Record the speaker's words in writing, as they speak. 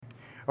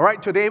All right,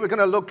 today we're going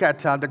to look at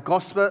the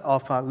Gospel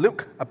of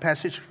Luke, a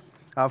passage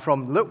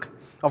from Luke.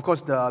 Of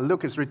course,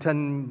 Luke is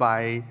written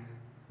by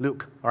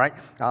Luke, all right,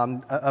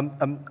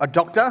 a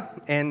doctor,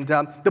 and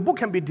the book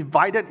can be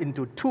divided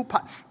into two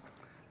parts.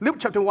 Luke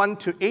chapter 1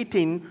 to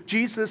 18,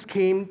 Jesus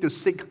came to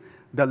seek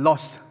the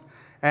lost,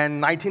 and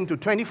 19 to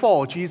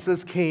 24,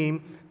 Jesus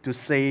came to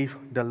save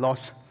the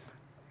lost.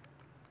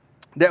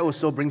 That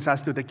also brings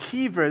us to the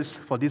key verse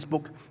for this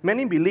book.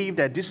 Many believe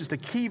that this is the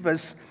key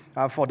verse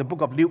for the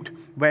book of Luke,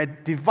 where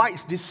it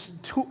divides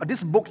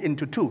this book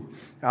into two.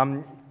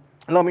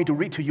 Allow me to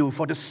read to you.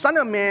 For the Son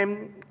of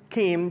Man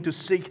came to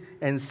seek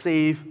and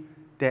save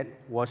that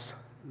was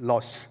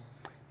lost.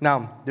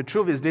 Now, the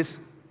truth is this.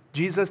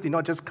 Jesus did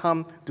not just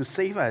come to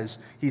save us.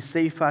 He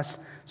saved us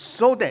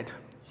so that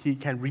He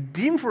can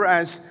redeem for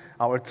us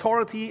our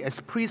authority as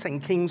priests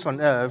and kings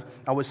on earth,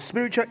 our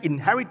spiritual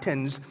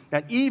inheritance,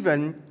 and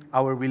even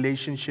our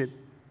relationship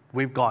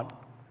with God.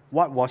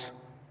 What was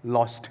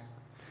lost?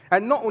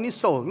 And not only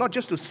so, not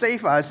just to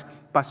save us,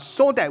 but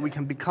so that we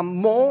can become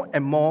more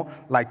and more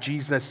like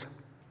Jesus,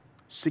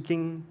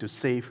 seeking to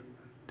save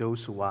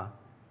those who are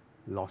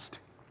lost.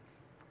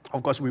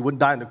 Of course, we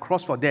wouldn't die on the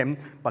cross for them,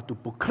 but to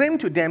proclaim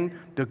to them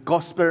the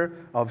gospel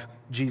of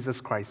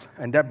Jesus Christ.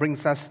 And that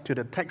brings us to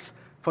the text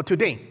for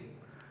today.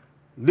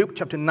 Luke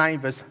chapter 9,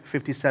 verse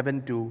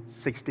 57 to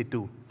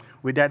 62.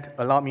 With that,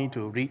 allow me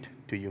to read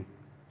to you.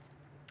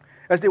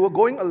 As they were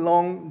going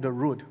along the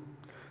road,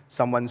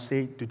 someone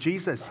said to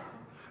Jesus,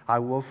 "I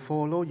will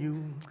follow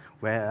you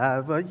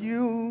wherever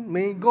you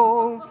may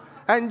go."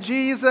 And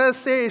Jesus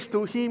says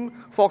to him,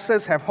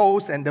 "Foxes have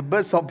holes and the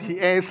birds of the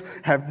air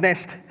have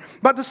nests,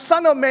 but the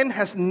Son of Man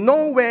has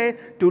nowhere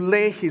to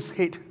lay his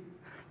head."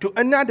 To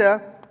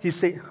another, he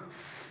said,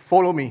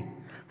 "Follow me,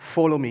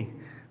 follow me."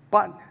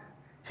 But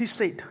he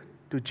said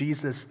to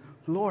Jesus,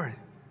 "Lord,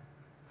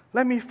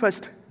 let me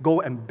first go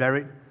and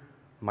bury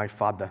my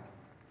father."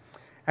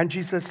 And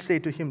Jesus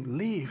said to him,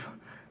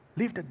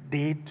 Leave the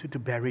dead to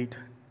bury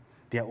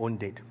their own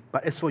dead.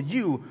 But as for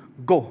you,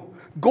 go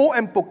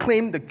and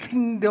proclaim the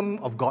kingdom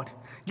of God.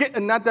 Yet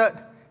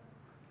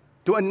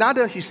to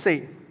another he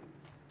said,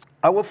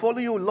 "I will follow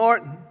you,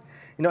 Lord."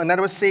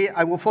 Another will say,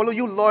 "I will follow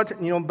you, Lord,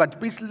 but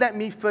please let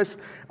me first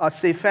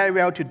say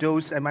farewell to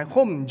those at my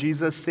home."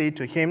 Jesus said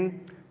to him,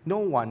 "No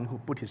one who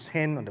put his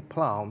hand on the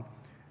plow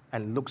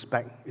and looks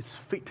back is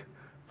fit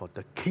for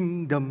the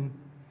kingdom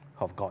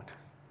of God."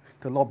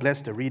 The Lord bless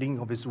the reading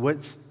of His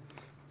words.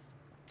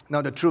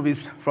 Now the truth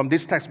is, from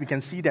this text we can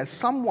see that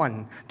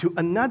someone to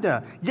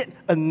another, yet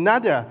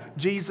another,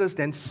 Jesus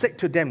then said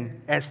to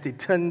them as they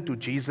turned to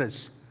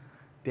Jesus,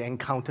 they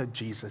encountered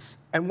Jesus.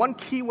 And one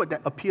key word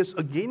that appears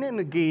again and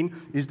again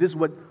is this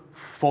word,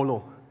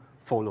 follow,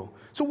 follow.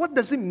 So what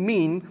does it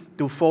mean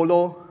to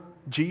follow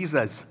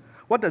Jesus?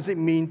 What does it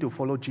mean to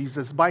follow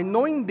Jesus? By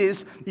knowing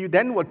this, He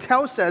then will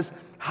tell us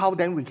how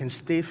then we can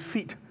stay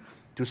fit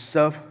to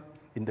serve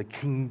in the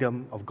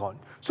kingdom of God.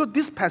 So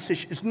this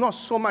passage is not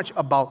so much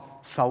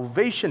about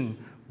salvation,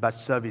 but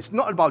service.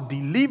 Not about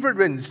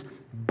deliverance,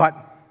 but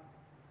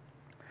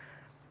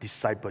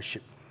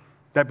discipleship.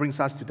 That brings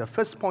us to the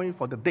first point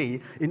for the day.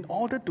 In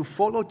order to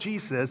follow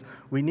Jesus,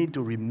 we need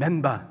to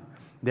remember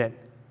that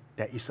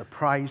there is a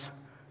price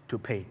to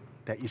pay.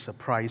 There is a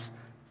price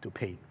to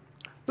pay.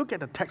 Look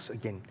at the text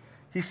again.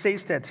 He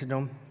says that,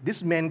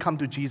 this man come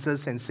to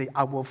Jesus and say,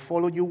 "I will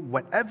follow you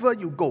wherever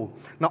you go."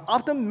 Now,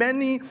 after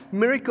many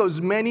miracles,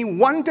 many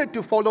wanted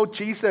to follow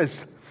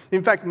Jesus.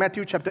 In fact,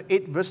 Matthew chapter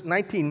 8, verse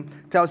 19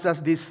 tells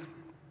us this,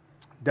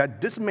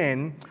 that this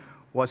man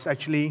was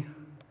actually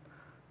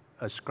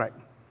a scribe.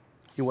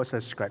 He was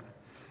a scribe,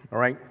 all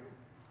right?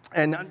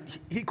 And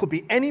he could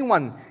be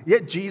anyone,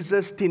 yet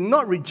Jesus did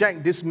not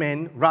reject this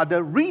man,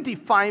 rather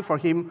redefine for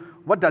him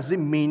what does it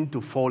mean to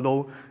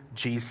follow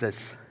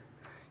Jesus.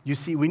 You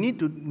see, we need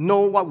to know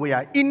what we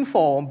are in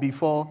for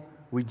before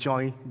we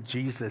join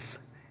Jesus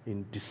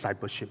in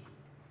discipleship.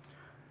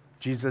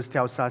 Jesus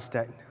tells us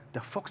that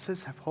the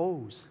foxes have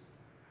holes,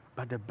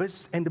 but the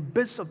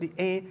birds of the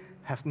air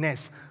have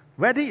nests.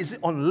 Whether it's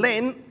on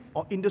land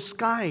or in the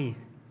sky,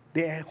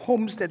 there are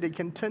homes that they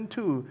can turn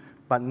to,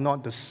 but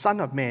not the Son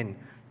of Man,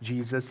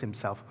 Jesus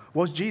Himself.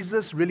 Was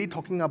Jesus really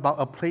talking about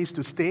a place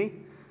to stay?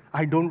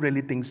 I don't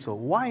really think so.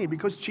 Why?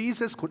 Because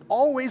Jesus could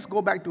always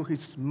go back to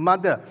His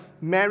mother,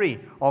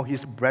 Mary, or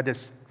His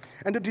brothers.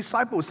 And the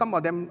disciples, some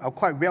of them are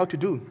quite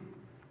well-to-do,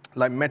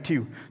 like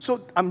Matthew.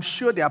 So I'm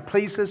sure there are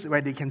places where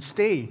they can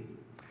stay.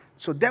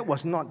 So that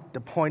was not the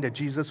point that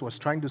Jesus was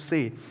trying to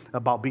say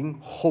about being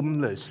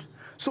homeless.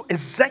 So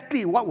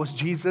exactly what was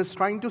Jesus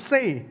trying to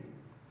say?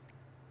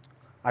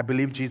 I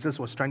believe Jesus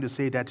was trying to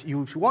say that if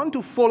you want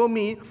to follow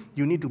me,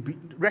 you need to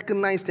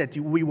recognize that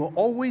we will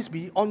always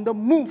be on the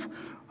move.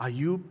 Are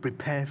you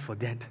prepared for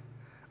that?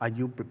 Are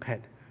you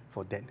prepared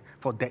for that?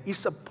 For there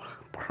is a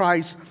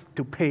price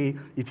to pay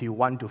if you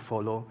want to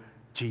follow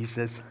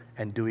Jesus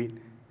and do it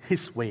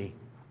His way.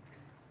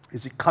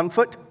 Is it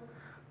comfort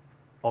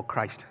or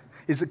Christ?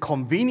 Is it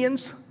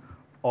convenience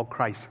or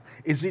Christ?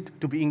 Is it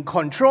to be in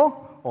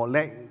control or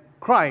let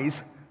Christ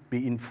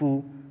be in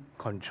full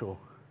control?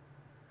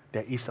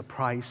 there is a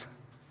price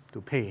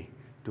to pay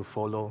to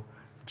follow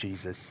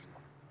Jesus.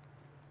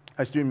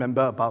 I still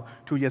remember about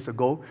 2 years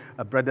ago,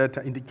 a brother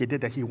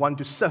indicated that he wanted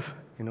to serve,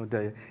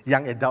 the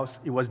young adults.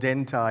 It was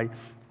then I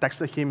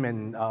texted him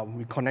and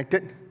we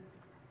connected.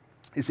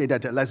 He said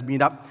that let's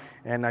meet up,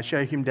 and I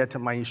shared him that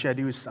my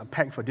schedule is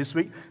packed for this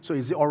week. So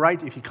is it all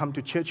right if he come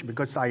to church,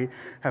 because I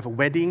have a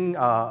wedding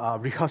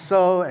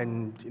rehearsal,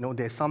 and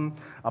there's some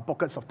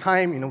pockets of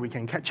time, we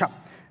can catch up.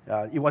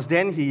 It was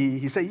then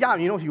he said, yeah,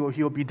 he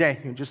will be there.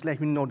 You just let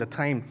him know the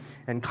time.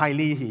 And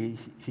kindly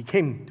he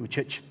came to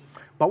church.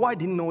 But what I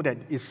didn't know that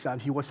is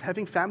he was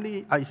having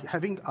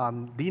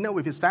dinner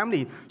with his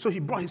family. So he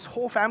brought his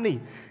whole family,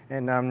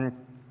 and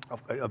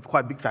a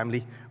quite big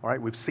family, all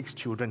right, with 6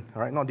 children,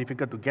 all right, not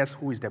difficult to guess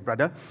who is their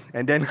brother.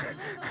 And then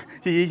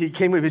he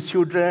came with his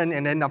children,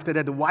 and then after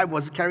that, the wife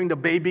was carrying the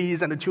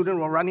babies, and the children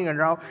were running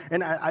around.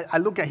 And I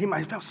looked at him,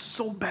 I felt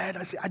so bad.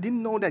 I said, I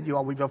didn't know that you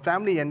are with your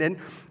family, and then,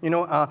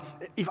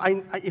 if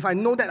I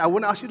know that, I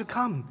wouldn't ask you to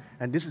come.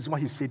 And this is what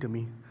he said to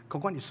me.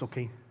 Kok Guan, it's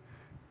okay.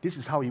 This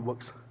is how it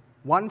works.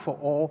 One for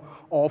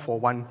all for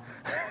one.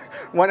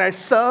 When I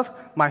serve,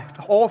 my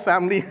whole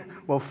family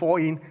will fall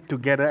in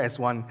together as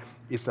one.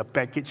 It's a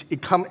package.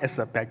 It comes as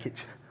a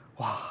package.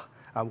 Wow,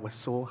 I was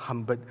so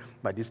humbled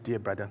by this dear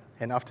brother.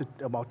 And after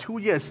about 2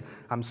 years,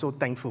 I'm so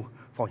thankful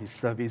for his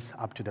service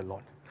up to the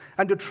Lord.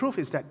 And the truth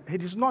is that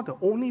it is not the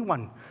only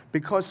one,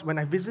 because when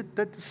I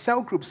visited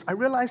cell groups, I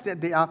realized that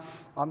they are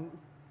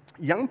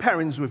young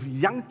parents with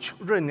young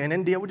children, and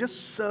then they were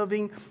just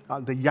serving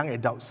the young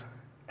adults.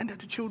 And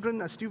the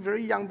children are still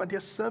very young, but they're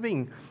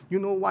serving. You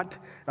know what?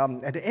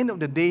 At the end of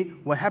the day,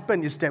 what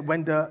happened is that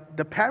when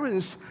the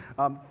parents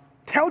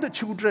tell the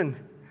children,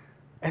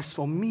 as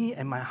for me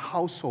and my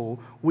household,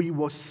 we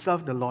will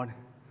serve the Lord,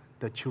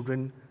 the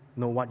children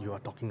know what you are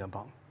talking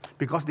about.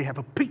 Because they have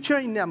a picture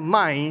in their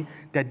mind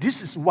that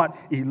this is what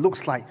it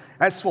looks like.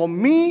 As for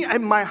me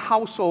and my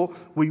household,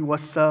 we will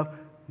serve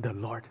the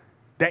Lord.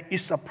 There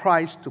is a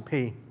price to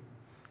pay.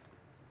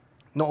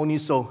 Not only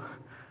so,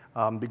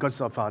 because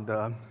of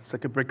the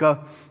circuit breaker,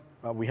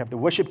 we have the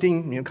worship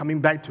team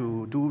coming back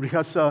to do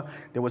rehearsal.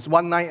 There was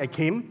one night I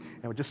came,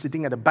 and I was just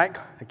sitting at the back.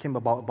 I came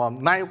about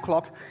 9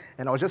 o'clock,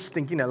 and I was just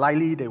thinking that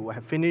likely they would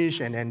have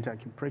finished, and then I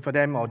can pray for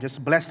them or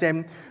just bless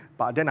them.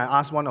 But then I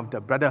asked one of the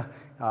brother,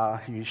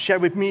 he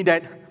shared with me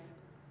that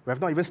we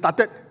have not even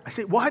started. I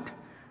said, what?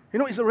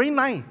 It's already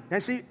 9.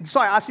 So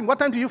I asked him, what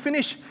time do you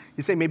finish?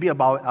 He said, maybe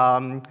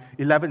about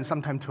 11,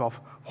 sometime 12.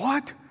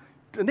 What?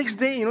 The next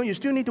day, you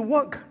still need to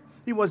work.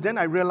 It was then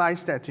I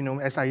realized that,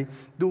 as I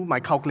do my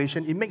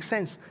calculation, it makes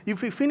sense.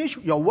 If you finish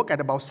your work at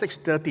about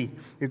 6:30,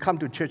 you come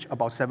to church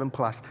about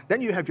 7+.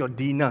 Then you have your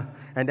dinner,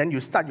 and then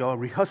you start your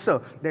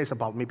rehearsal. There's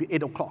about maybe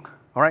 8 o'clock,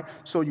 all right?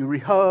 So you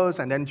rehearse,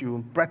 and then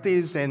you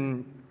practice,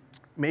 and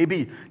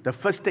maybe the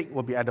first take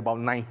will be at about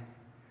 9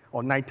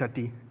 or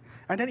 9:30.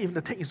 And then if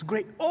the take is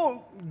great,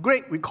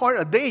 great, we call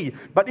it a day.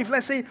 But if,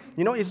 let's say,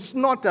 it's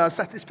not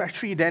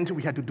satisfactory, then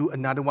we have to do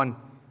another one.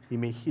 He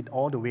may hit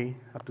all the way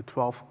up to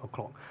 12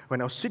 o'clock. When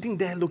I was sitting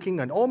there looking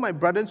at all my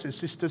brothers and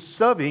sisters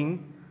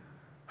serving,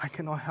 I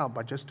cannot help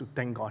but just to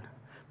thank God.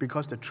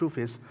 Because the truth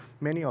is,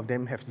 many of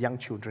them have young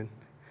children.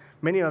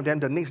 Many of them,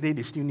 the next day,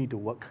 they still need to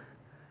work.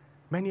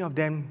 Many of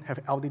them have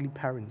elderly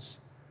parents.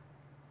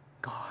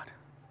 God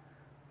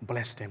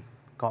bless them.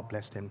 God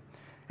bless them.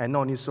 And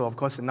not only so, of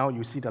course, now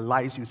you see the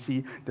lights,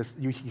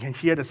 you can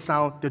hear the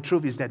sound. The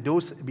truth is that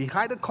those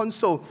behind the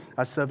console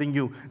are serving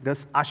you.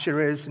 Those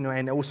ushers,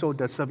 and also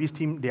the service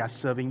team, they are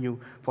serving you.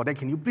 For that,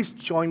 can you please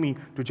join me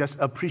to just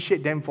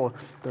appreciate them for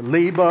the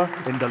labor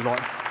in the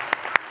Lord?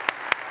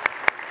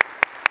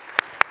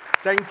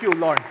 Thank you,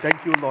 Lord.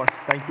 Thank you, Lord.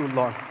 Thank you,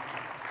 Lord.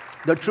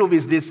 The truth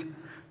is this,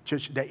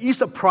 church, there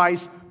is a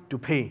price to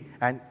pay,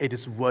 and it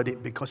is worth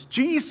it because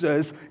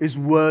Jesus is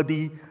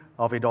worthy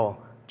of it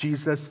all.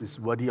 Jesus is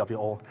worthy of it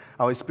all.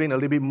 I'll explain a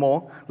little bit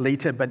more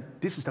later, but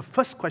this is the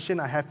first question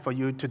I have for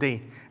you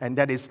today, and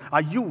that is,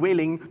 are you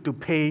willing to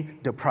pay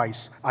the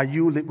price? Are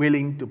you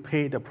willing to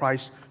pay the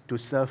price to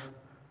serve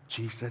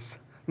Jesus?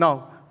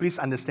 Now, please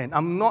understand,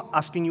 I'm not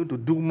asking you to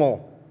do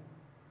more.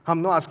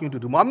 I'm not asking you to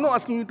do more. I'm not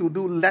asking you to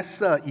do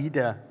lesser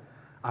either.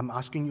 I'm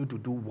asking you to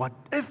do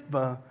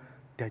whatever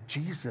that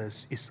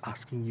Jesus is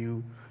asking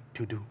you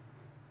to do.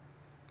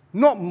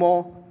 Not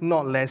more,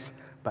 not less,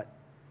 but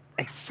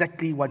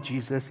exactly what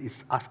Jesus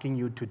is asking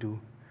you to do,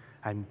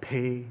 and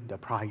pay the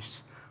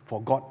price.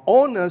 For God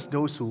honors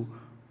those who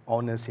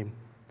honors Him.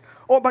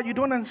 Oh, but you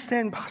don't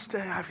understand, Pastor.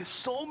 I have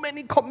so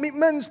many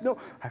commitments. No,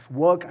 I have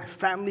work, I have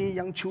family,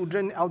 young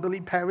children,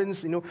 elderly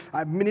parents. I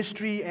have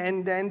ministry,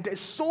 and then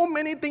there's so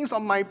many things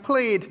on my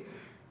plate.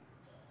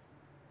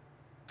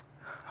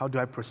 How do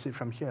I proceed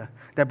from here?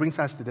 That brings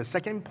us to the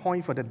second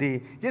point for the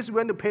day. Yes, we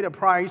want to pay the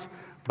price,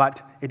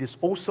 but it is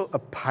also a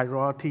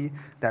priority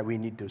that we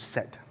need to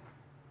set.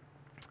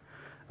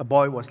 A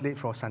boy was late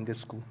for Sunday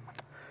school.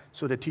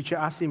 So the teacher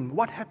asked him,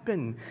 what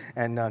happened?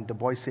 And the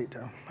boy said,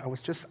 I was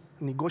just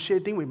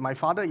negotiating with my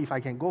father if I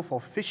can go for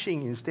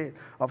fishing instead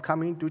of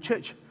coming to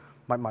church.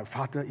 But my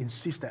father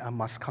insists that I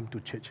must come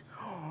to church.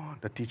 Oh,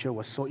 The teacher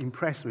was so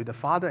impressed with the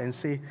father and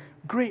say,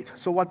 "Great,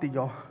 so what did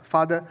your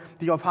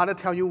father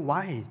tell you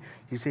why?"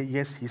 He said,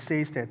 "Yes, he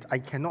says that I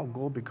cannot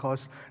go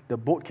because the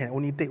boat can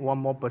only take one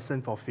more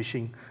person for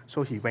fishing."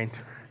 So he went.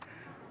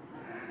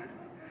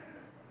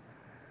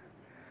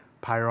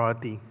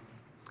 Priority.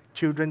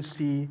 Children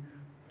see,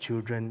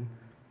 children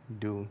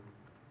do.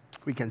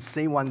 We can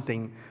say one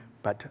thing,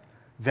 but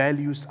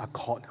values are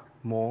caught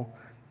more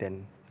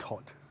than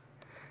taught.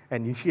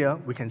 And in here,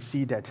 we can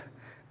see that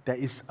there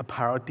is a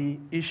priority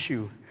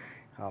issue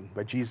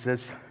where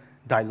Jesus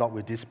dialogue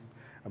with this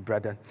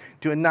brother.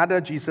 To another,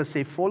 Jesus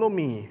said, "Follow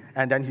me."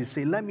 And then he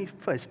said, "Let me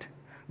first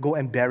go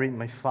and bury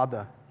my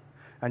father."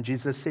 And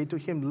Jesus said to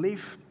him,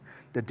 "Leave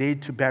the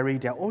dead to bury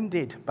their own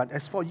dead. But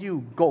as for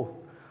you, go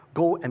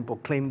and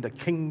proclaim the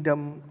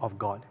kingdom of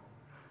God."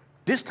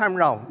 This time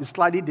round is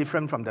slightly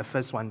different from the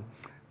first one.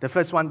 The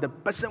first one, the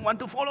person want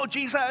to follow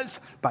Jesus,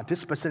 but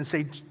this person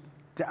said,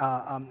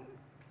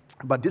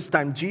 but this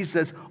time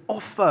Jesus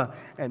offer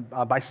and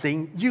by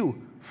saying, "You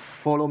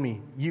follow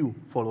me, you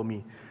follow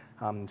me."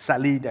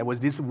 Sadly, there was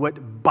this word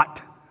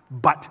 "but."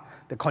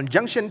 The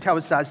conjunction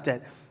tells us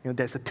that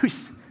there's a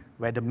twist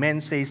where the man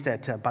says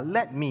that, "But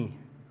let me."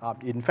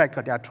 In fact,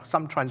 there are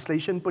some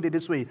translation put it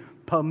this way: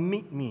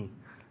 "Permit me."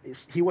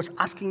 He was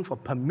asking for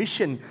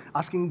permission,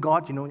 asking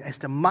God, as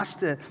the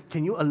master,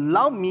 "Can you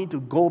allow me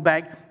to go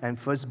back and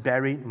first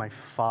bury my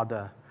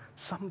father?"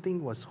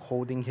 Something was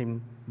holding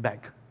him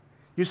back.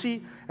 You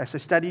see, as I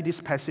study this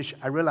passage,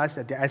 I realized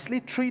that there are actually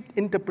three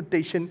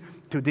interpretations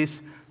to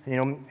this,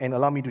 and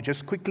allow me to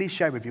just quickly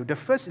share with you. The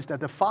first is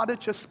that the father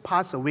just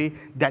passed away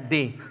that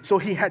day, so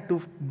he had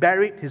to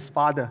bury his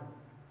father.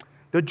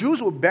 The Jews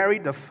would bury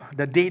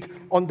the dead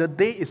on the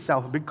day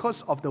itself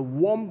because of the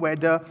warm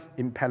weather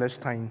in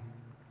Palestine.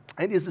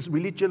 And it is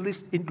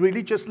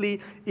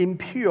religiously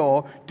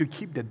impure to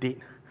keep the dead.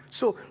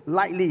 So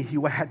likely he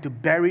would have to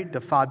bury the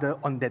father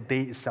on that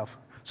day itself.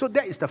 So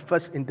that is the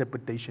first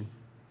interpretation.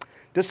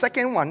 The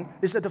second one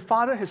is that the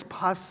father has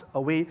passed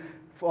away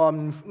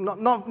from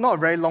not a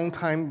very long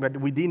time, but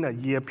within a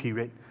year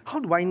period. How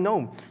do I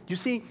know? You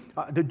see,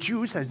 the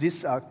Jews has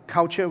this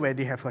culture where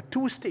they have a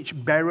two-stage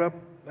burial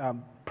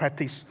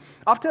practice.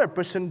 After a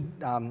person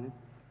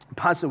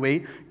pass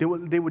away, they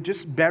would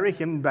just bury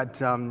him,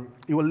 but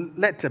it will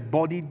let the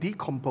body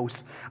decompose.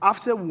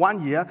 After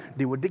 1 year,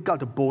 they will dig out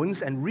the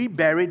bones and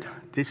rebury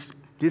this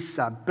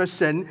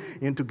person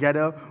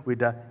together with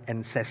the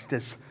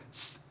ancestors.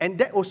 And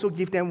that also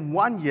gives them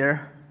 1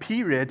 year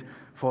period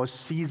for a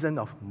season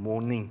of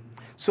mourning.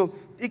 So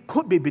it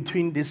could be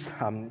between this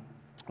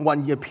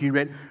 1 year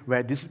period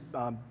where this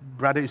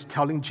brother is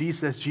telling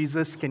Jesus,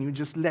 "Jesus, can you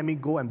just let me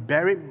go and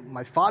bury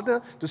my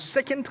father the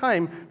second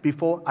time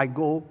before I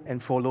go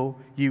and follow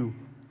you?"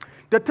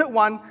 The third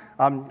one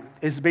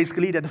is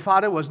basically that the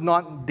father was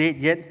not dead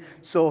yet,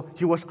 so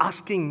he was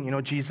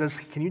asking, Jesus,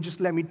 "Can you just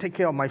let me take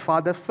care of my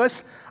father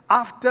first?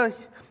 After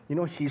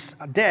his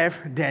death,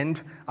 then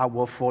I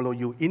will follow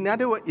you." In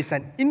other words, it's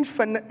an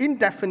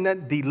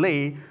indefinite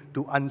delay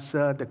to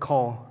answer the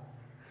call.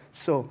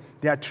 So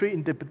there are three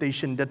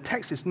interpretations. The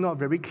text is not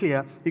very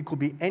clear. It could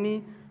be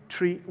any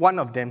one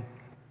of them.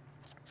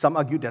 Some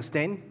argue their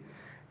stand,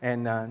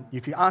 and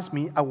if you ask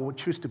me, I would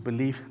choose to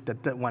believe the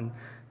third one.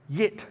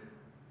 Yet,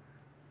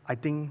 I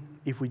think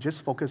if we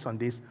just focus on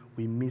this,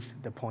 we miss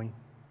the point.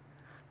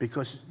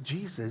 Because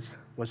Jesus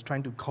was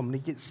trying to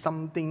communicate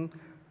something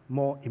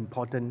more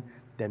important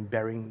than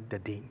burying the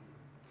dead.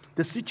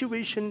 The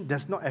situation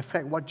does not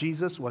affect what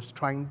Jesus was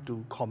trying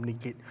to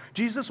communicate.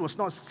 Jesus was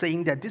not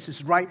saying that this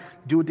is right,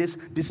 do this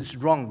is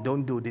wrong,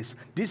 don't do this.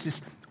 This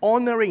is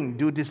honoring,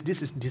 do this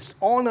is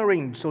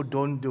dishonoring, so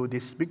don't do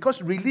this.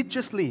 Because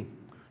religiously,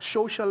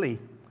 socially,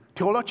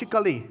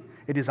 theologically,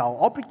 it is our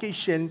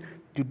obligation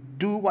to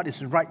do what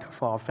is right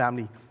for our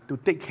family, to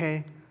take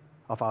care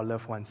of our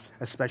loved ones,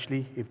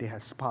 especially if they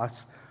have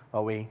passed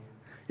away.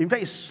 In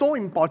fact, it's so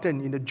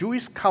important in the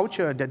Jewish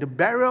culture that the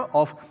burial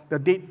of the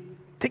dead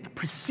take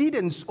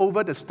precedence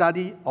over the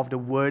study of the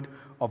Word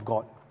of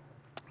God,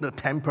 the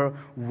temple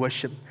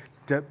worship,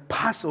 the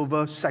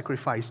Passover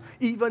sacrifice,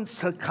 even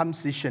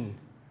circumcision.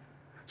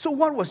 So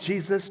what was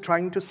Jesus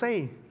trying to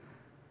say?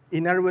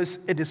 In other words,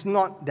 it is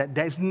not that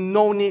there is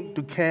no need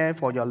to care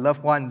for your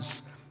loved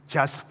ones,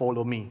 just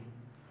follow me.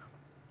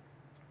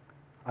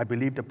 I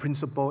believe the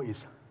principle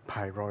is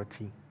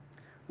priority.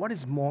 What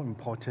is more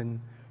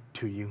important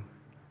to you?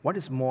 What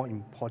is more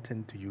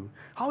important to you?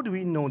 How do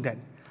we know that?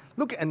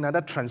 Look at another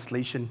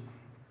translation.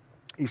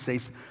 It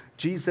says,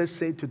 Jesus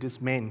said to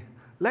this man,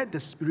 "Let the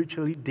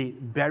spiritually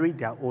dead bury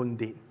their own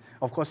dead."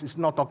 Of course, it's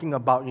not talking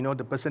about,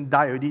 the person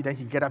died already, then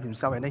he get up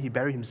himself and then he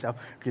buried himself.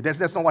 Okay, that's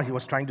not what he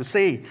was trying to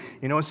say.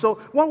 So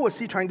what was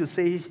he trying to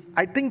say?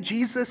 I think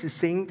Jesus is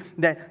saying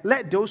that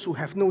let those who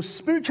have no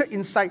spiritual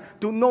insight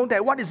to know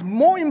that what is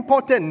more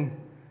important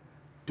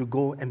to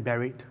go and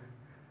bury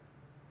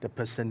the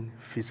person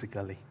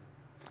physically.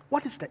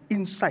 What is the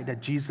insight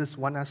that Jesus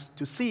wants us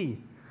to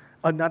see?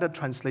 Another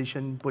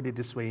translation put it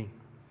this way.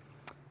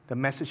 The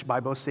Message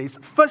Bible says,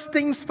 "First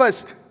things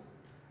first,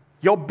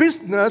 your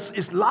business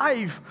is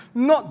life,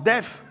 not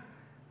death."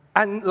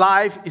 And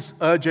life is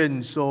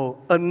urgent,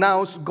 so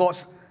announce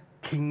God's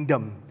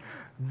kingdom.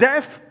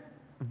 Death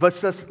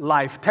versus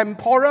life,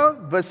 temporal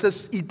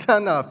versus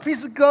eternal,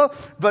 physical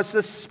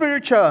versus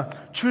spiritual.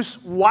 Choose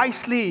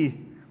wisely.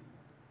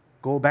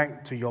 Go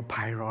back to your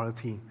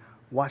priority.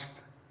 What's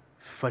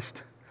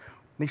first?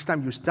 Next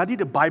time you study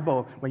the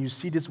Bible, when you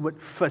see this word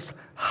first,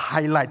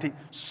 highlight it,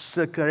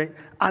 circle it,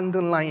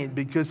 underline it,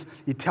 because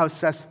it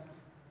tells us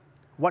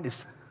what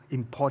is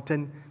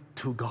important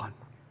to God.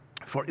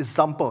 For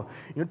example,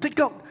 take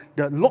out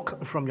the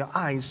lock from your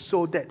eyes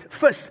so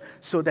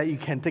that you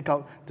can take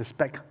out the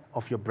speck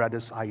of your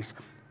brother's eyes.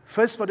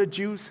 First for the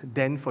Jews,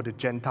 then for the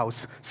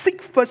Gentiles.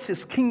 Seek first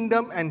his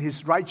kingdom and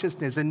his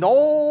righteousness, and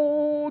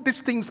all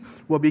these things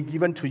will be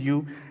given to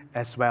you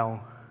as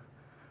well.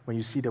 When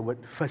you see the word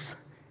first,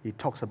 it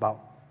talks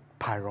about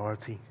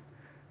priority.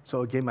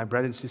 So again, my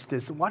brothers and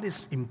sisters, what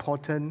is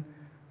important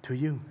to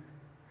you?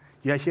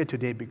 You are here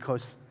today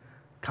because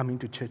coming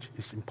to church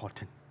is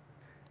important.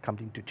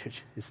 Coming to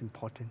church is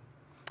important.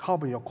 How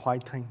about your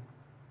quiet time?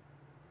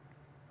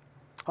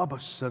 How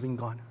about serving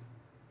God?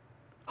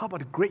 How about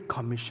the Great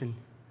Commission,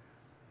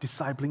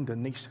 discipling the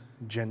next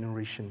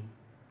generation?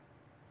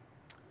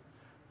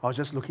 I was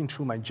just looking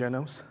through my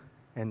journals,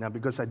 and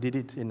because I did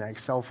it in an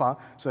Excel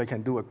file, so I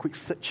can do a quick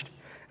search.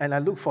 And I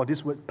looked for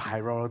this word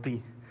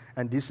priority,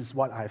 and this is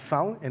what I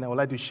found, and I would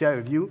like to share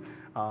with you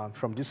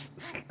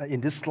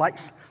in these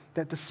slides,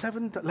 that the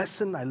seventh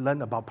lesson I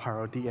learned about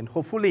priority, and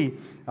hopefully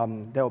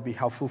that will be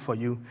helpful for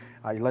you.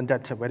 I learned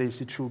that whether it's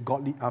through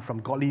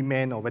from godly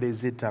men, or whether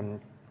it's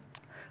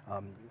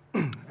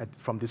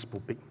from this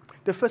pulpit.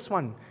 The first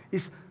one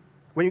is,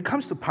 when it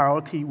comes to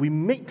priority, we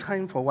make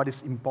time for what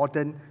is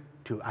important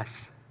to us.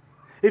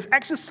 If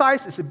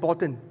exercise is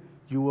important,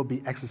 you will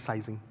be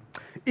exercising.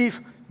 If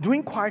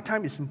doing quiet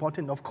time is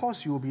important, of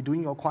course you will be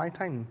doing your quiet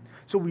time.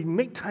 So we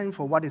make time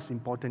for what is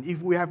important.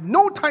 If we have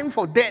no time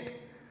for that,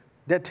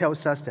 that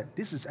tells us that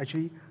this is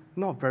actually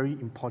not very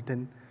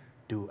important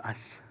to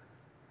us.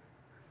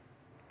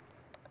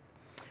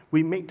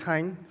 We make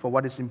time for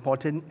what is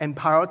important, and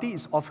priority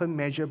is often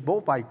measured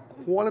both by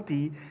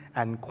quality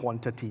and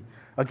quantity.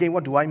 Again,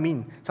 what do I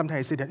mean?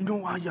 Sometimes I say that,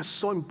 you're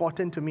so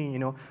important to me,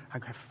 I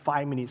have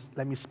 5 minutes,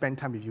 let me spend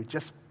time with you,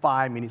 just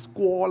 5 minutes,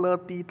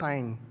 quality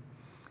time.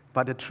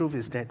 But the truth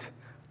is that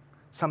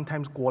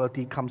sometimes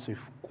quality comes with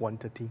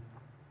quantity.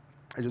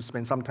 I just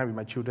spent some time with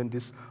my children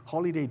this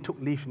holiday, took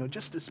leave,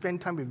 just to spend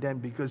time with them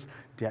because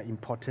they are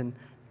important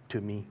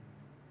to me.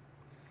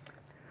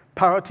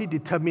 Priority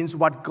determines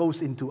what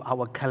goes into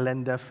our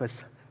calendar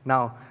first.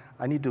 Now,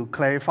 I need to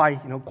clarify,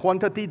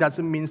 quantity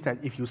doesn't mean that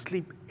if you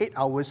sleep 8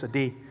 hours a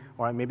day,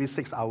 or maybe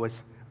 6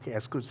 hours, okay,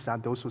 as good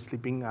as those who are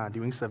sleeping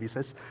during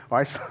services, all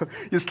right, so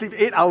you sleep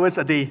 8 hours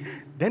a day,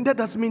 then that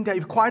doesn't mean that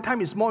if quiet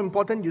time is more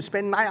important, you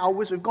spend 9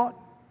 hours with God.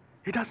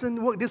 It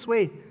doesn't work this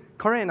way,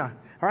 correct?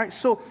 All right,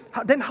 so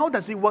then how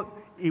does it work?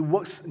 It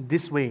works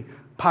this way.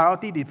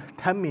 Priority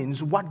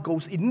determines what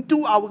goes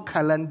into our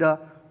calendar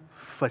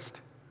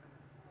first.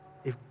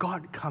 If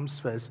God comes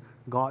first,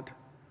 God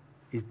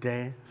is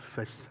there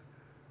first,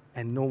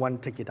 and no one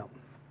take it up.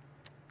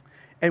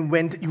 And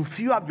when you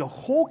fill up your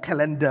whole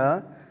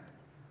calendar,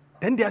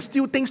 then there are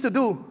still things to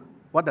do.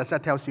 What does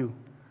that tell you?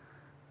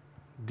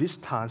 This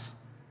task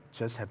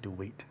just have to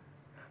wait,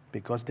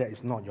 because that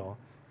is not your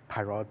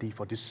priority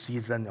for this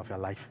season of your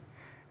life.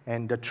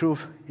 And the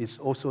truth is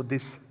also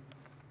this: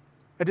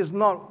 it is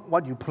not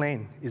what you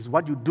plan, it's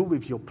what you do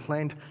with your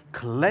planned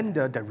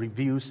calendar that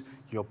reveals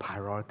your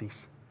priorities.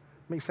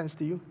 Make sense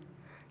to you?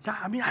 Yeah,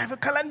 I have a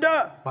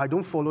calendar, but I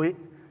don't follow it,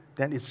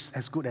 then it's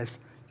as good as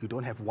you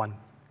don't have one.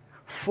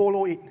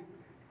 Follow it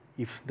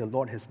if the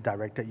Lord has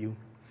directed you.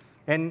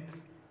 And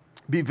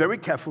be very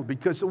careful,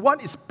 because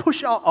what is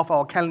pushed out of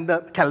our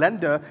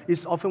calendar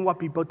is often what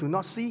people do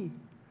not see.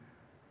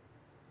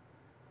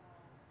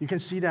 You can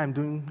see that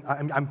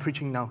I'm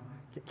preaching now.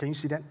 Can you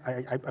see that?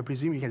 I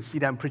presume you can see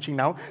that I'm preaching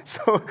now.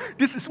 So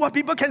this is what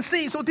people can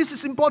see. So this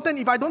is important.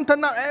 If I don't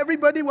turn up,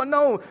 everybody will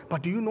know.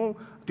 But do you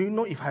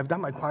know if I've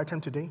done my quiet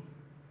time today?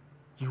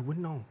 You would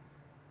know.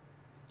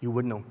 You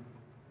would know.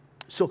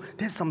 So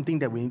there's something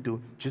that we need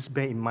to just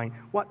bear in mind.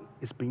 What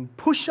is being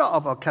pushed out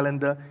of our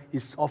calendar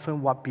is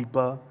often what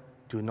people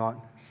do not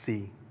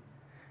see.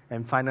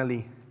 And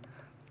finally,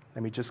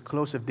 let me just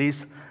close with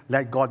this.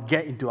 Let God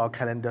get into our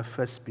calendar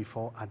first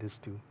before others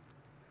do.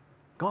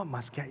 God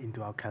must get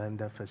into our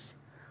calendar first.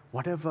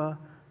 Whatever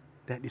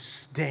that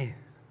is there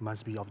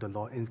must be of the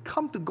Lord. And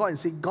come to God and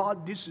say,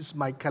 God, this is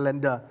my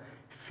calendar.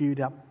 Fill it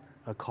up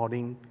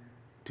according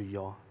to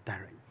your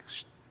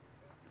direction.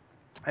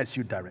 As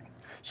you direct.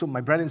 So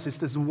my brothers and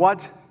sisters,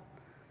 what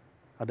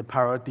are the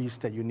priorities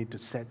that you need to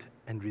set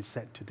and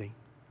reset today?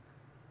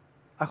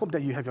 I hope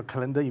that you have your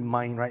calendar in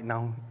mind right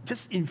now,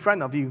 just in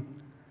front of you.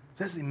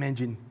 Just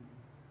imagine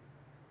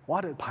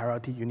what a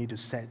priority you need to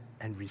set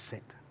and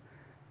reset.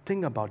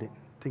 Think about it.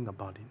 Think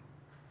about it.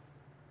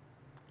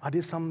 Are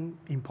there some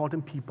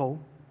important people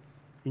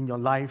in your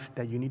life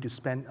that you need to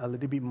spend a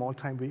little bit more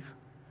time with?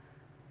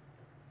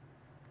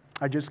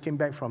 I just came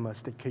back from a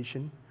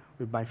staycation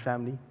with my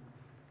family,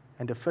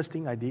 and the first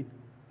thing I did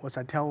was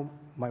I tell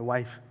my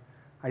wife,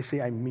 I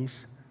say I miss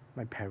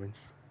my parents.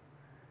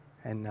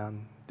 And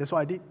that's what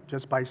I did,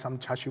 just buy some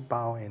char siu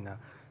bao and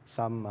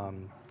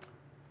some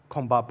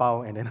kong ba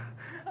bao, and then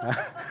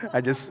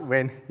I just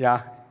went,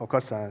 of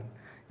course,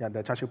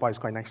 the char siu bao is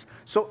quite nice.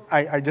 So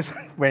I just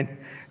went,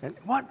 and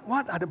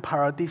what are the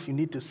priorities you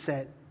need to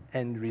set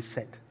and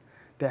reset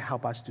that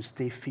help us to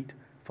stay fit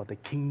for the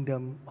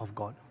kingdom of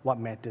God? What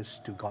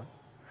matters to God?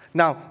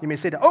 Now, you may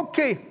say that,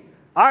 okay,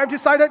 I've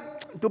decided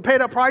to pay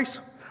the price.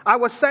 I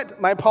will set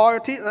my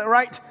priority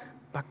right.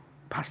 But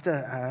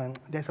Pastor,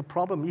 there's a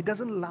problem. It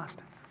doesn't last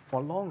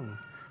for long.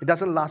 It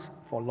doesn't last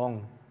for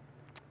long.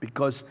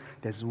 Because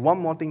there's one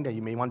more thing that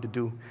you may want to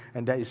do,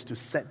 and that is to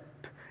set,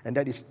 and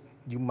that is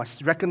you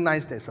must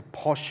recognize there's a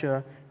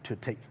posture to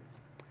take.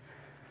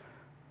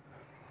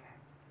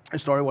 A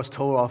story was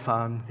told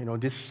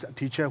of this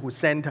teacher who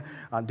sent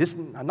this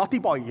naughty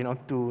boy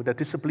to the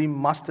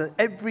discipline master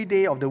every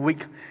day of the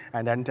week,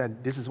 and then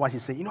this is what he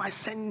said. I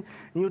send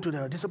you to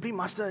the discipline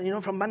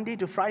master from Monday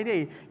to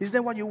Friday. Is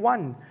that what you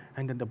want?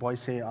 And then the boy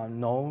said,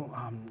 no,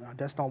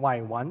 that's not what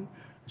I want.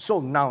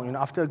 So now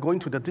after going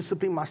to the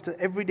discipline master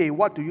every day,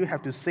 what do you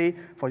have to say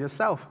for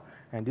yourself?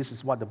 And this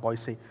is what the boy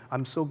said.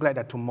 I'm so glad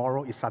that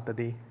tomorrow is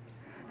Saturday.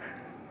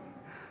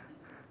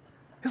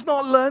 He's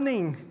not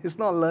learning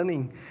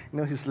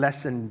his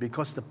lesson,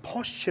 because the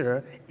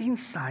posture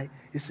inside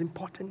is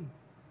important.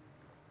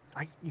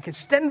 You can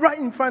stand right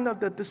in front of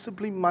the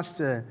discipline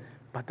master,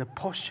 but the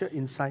posture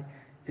inside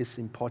is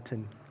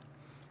important.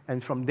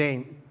 And from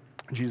there,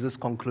 Jesus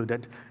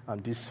concluded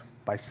this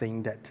by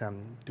saying that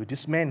to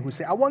this man who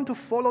said, I want to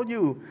follow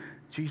you.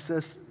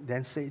 Jesus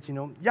then said,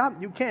 yeah,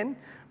 you can,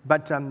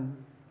 but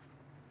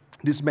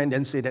this man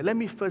then said that, let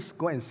me first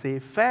go and say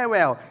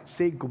farewell,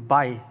 say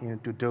goodbye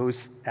to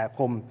those at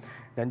home.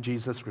 Then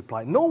Jesus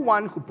replied, no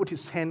one who put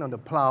his hand on the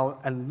plow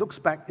and looks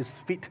back is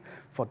fit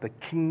for the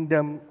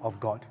kingdom of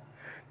God.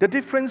 The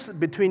difference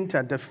between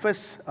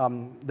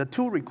the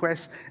two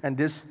requests and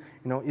this,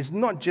 is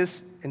not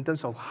just in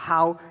terms of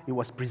how it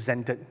was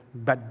presented,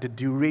 but the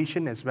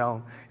duration as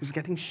well. It's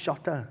getting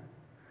shorter.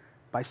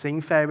 By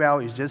saying farewell,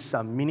 it's just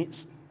some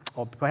minutes,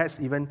 or perhaps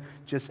even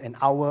just an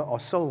hour or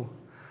so.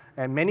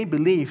 And many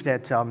believe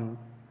that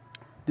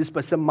this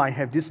person might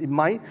have this in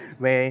mind,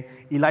 where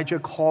Elijah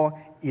called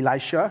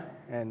Elisha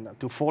and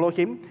to follow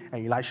him,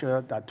 and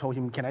Elisha told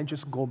him, can I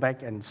just go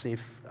back and say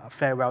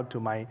farewell to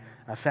my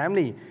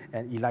family?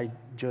 And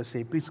Elijah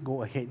said, please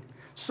go ahead.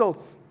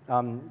 So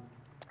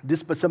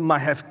this person might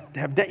have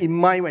that in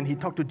mind when he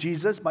talked to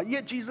Jesus, but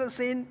yet Jesus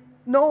said,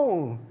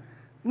 no,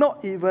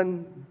 not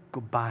even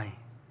goodbye.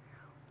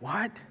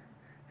 What?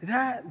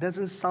 That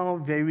doesn't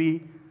sound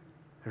very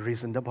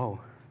reasonable.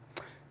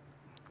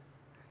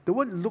 The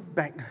word look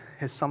back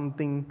has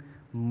something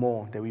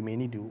more that we may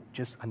need to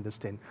just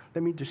understand.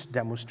 Let me just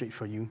demonstrate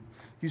for you.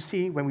 You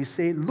see, when we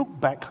say look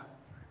back,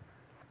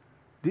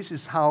 this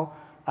is how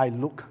I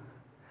look.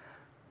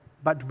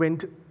 But when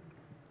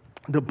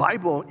the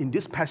Bible in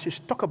this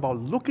passage talk about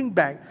looking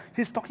back,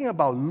 he's talking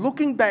about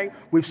looking back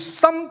with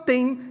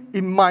something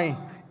in mind,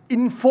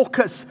 in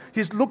focus.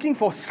 He's looking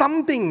for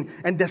something,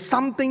 and that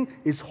something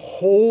is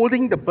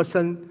holding the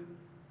person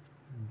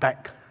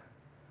back.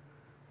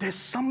 There's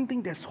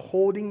something that's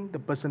holding the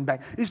person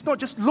back. It's not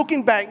just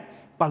looking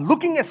back, but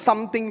looking at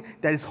something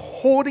that is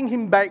holding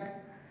him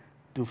back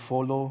to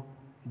follow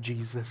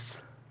Jesus.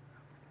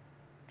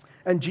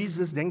 And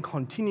Jesus then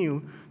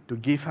continued to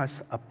give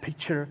us a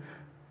picture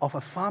of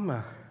a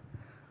farmer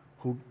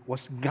who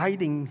was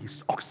guiding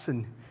his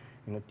oxen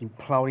in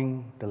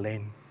plowing the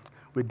land.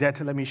 With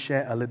that, let me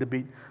share a little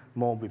bit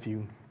more with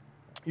you.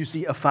 You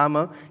see, a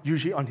farmer,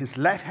 usually on his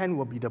left hand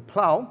will be the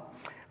plow.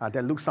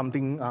 That looks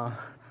something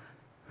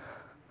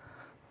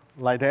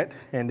like that,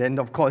 and then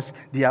of course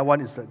the other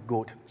one is a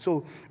goat.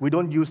 So we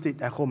don't use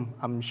it at home.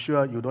 I'm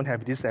sure you don't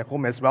have this at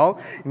home as well.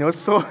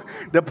 So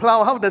the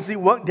plow, how does it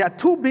work? There are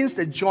two bins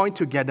that join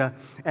together,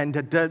 and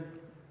the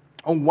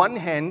on one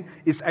hand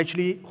is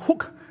actually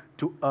hooked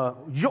to a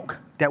yoke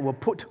that will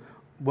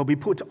be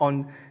put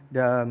on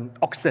the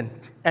oxen,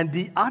 and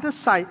the other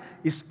side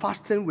is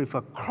fastened with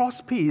a cross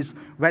piece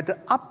where the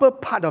upper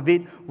part of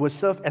it will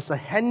serve as a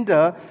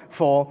handle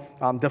for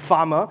the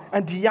farmer,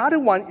 and the other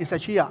one is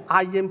actually an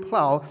iron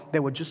plow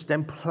that will just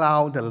then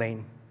plow the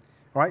land.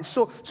 All right,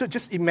 so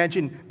just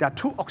imagine there are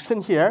two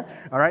oxen here.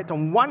 All right,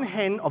 on one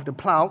hand of the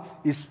plow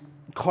is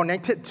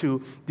connected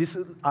to this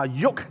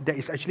yoke that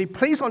is actually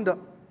placed on the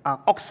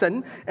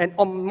oxen, and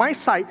on my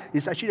side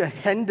is actually a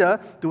handle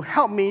to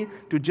help me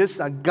to just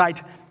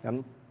guide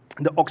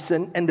the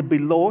oxen, and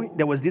below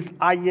there was this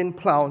iron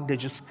plow that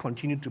just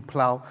continued to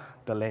plow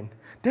the land.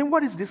 Then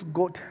what is this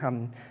goat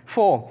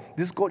for?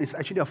 This goat is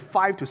actually a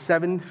 5 to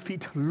 7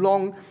 feet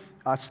long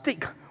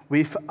stick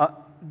with a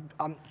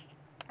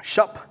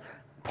sharp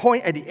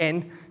point at the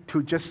end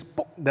to just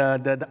poke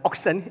the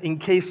oxen in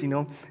case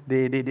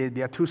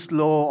they are too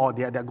slow, or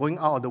they are going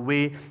out of the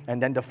way,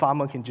 and then the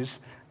farmer can just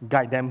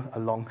guide them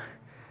along.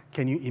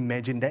 Can you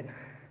imagine that?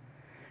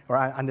 Or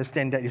I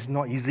understand that it's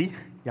not easy,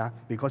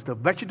 because the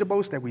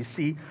vegetables that we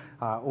see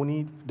are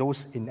only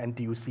those in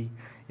NTUC,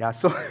 Yeah,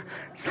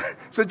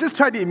 so just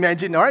try to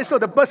imagine, all right? So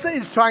the person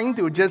is trying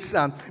to just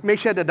make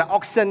sure that the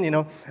oxen,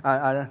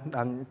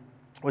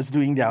 was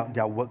doing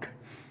their work.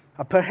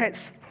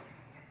 Perhaps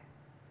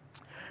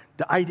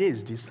the idea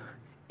is this: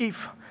 if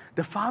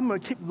the farmer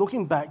keep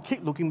looking back,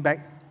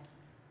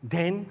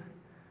 then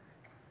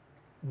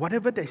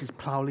whatever that he's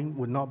plowing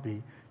would not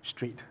be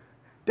straight.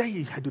 Then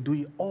he had to do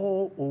it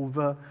all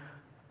over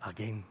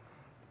again.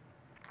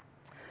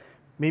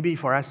 Maybe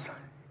for us,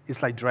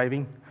 it's like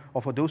driving,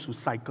 or for those who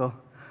cycle.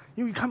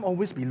 You can't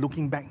always be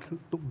looking back,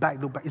 look back.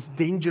 It's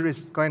dangerous,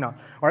 going on.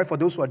 All right, for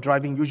those who are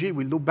driving, usually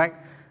we look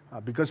back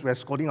because we're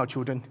scolding our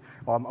children,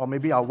 or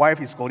maybe our wife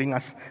is scolding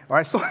us. All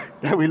right, so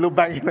then we look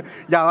back.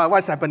 Yeah,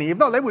 what's happening? If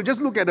not, then we just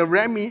look at the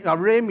rear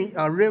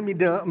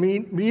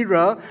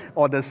mirror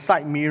or the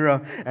side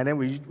mirror, and then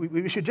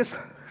we should just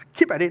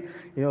keep at it.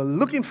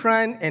 Look in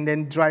front and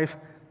then drive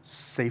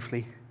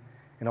safely.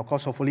 And of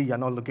course, hopefully, you're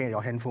not looking at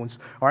your handphones.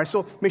 All right,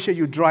 so make sure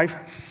you drive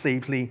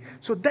safely.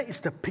 So that is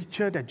the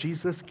picture that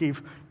Jesus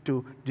gave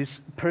to this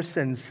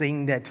person,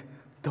 saying that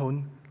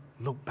don't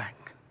look back.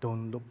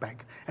 Don't look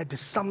back. And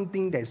there's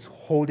something that's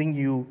holding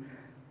you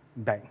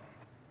back.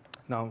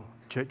 Now,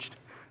 church,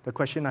 the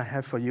question I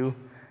have for you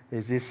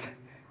is this: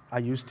 are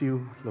you still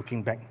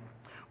looking back?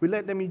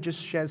 Let me just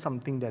share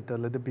something that's a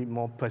little bit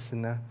more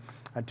personal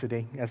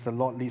today, as the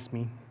Lord leads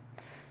me.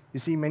 You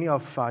see, many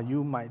of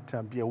you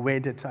might be aware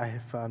that I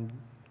have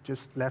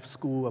just left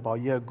school about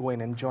a year ago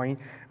and joined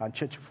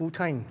church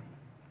full-time.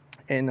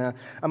 And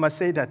I must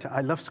say that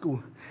I love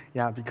school,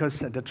 because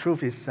the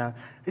truth is,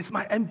 it's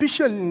my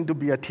ambition to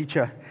be a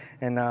teacher.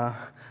 And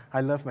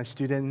I love my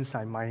students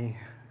and my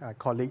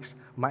colleagues,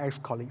 my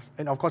ex-colleagues.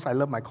 And of course, I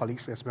love my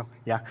colleagues as well.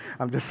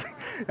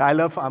 I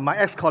love my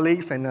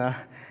ex-colleagues.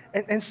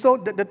 And so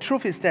the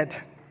truth is that,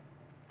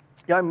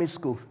 I miss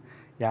school.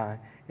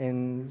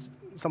 And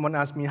someone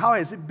asked me, how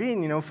has it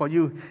been, for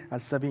you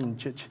serving in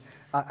church?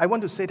 I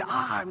want to say that,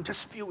 I'm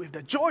just filled with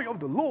the joy of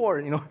the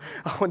Lord,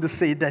 I want to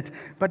say that.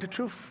 But the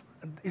truth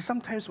is,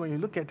 sometimes when you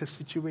look at the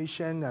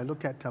situation, I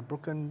look at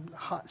broken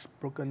hearts,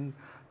 broken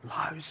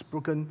lives,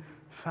 broken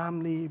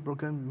family,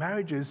 broken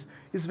marriages,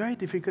 it's very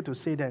difficult to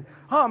say that,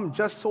 I'm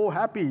just so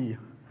happy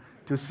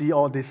to see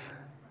all this.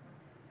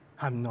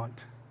 I'm not.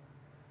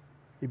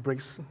 It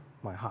breaks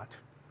my heart.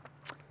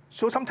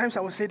 So sometimes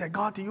I will say that,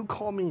 God, do you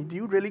call me? Do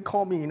you really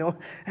call me?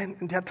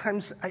 And there are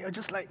times I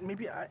just like,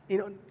 maybe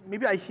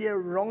I hear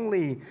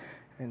wrongly,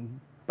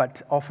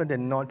 but often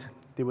than not,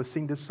 they will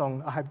sing this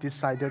song, I have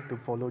decided to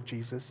follow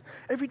Jesus.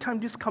 Every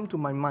time this comes to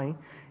my mind,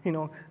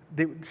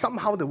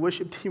 somehow the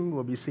worship team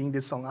will be singing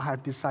this song, I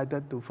have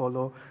decided to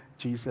follow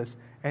Jesus.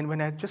 And when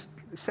I just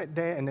sat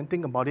there and then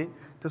think about it,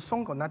 the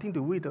song got nothing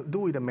to do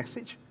with the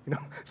message.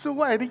 So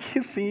why I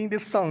keep singing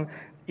this song?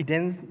 It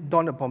then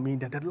dawned upon me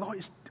that the Lord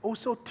is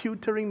also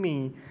tutoring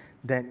me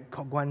that,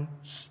 Kok Guan,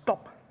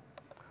 stop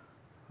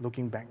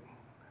looking back.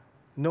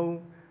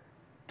 No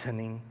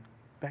turning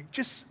back.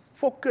 Just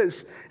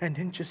focus and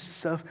then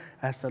just serve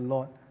as the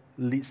Lord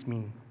leads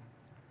me.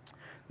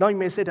 Now you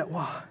may say that,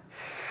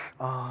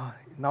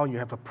 now you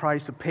have a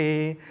price to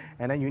pay,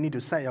 and then you need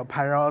to set your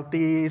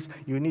priorities,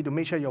 you need to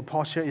make sure your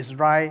posture is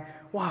right.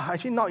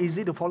 Actually not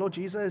easy to follow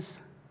Jesus.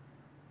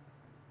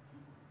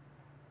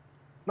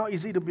 Not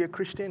easy to be a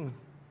Christian.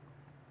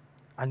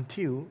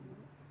 Until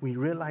we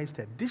realize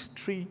that these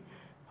three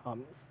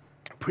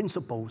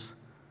principles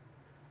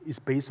is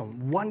based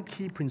on one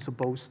key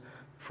principles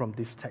from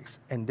this text,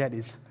 and that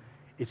is,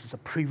 it is a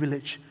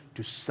privilege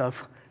to serve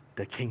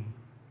the King.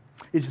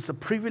 It is a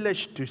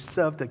privilege to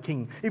serve the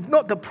King. If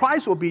not, the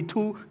price will be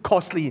too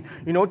costly.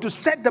 To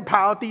set the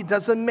priority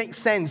doesn't make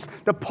sense.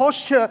 The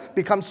posture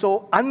becomes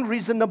so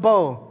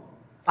unreasonable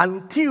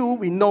until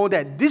we know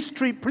that these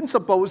three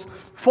principles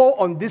fall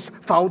on this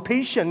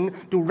foundation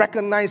to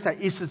recognize that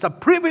it is a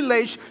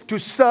privilege to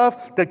serve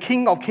the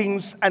King of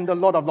Kings and the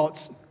Lord of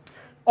Lords.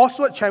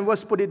 Oswald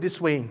Chambers put it this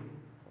way: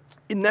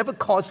 it never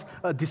costs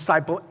a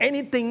disciple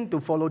anything to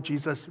follow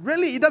Jesus.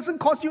 Really, it doesn't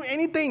cost you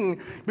anything,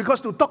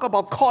 because to talk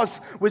about cost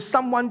with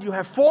someone you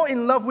have fallen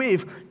in love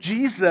with,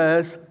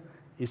 Jesus,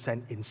 is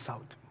an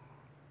insult.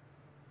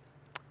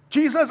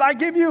 Jesus, I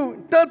give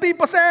you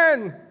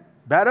 30%.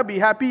 Better be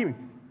happy.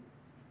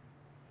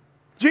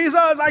 Jesus,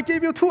 I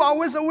give you 2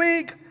 hours a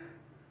week.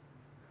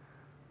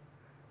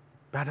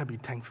 Better be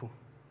thankful.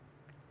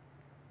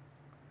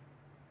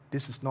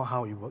 This is not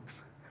how it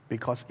works,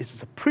 because it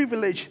is a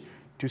privilege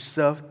to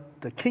serve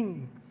the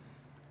King.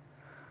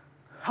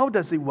 How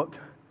does it work?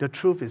 The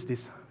truth is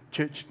this,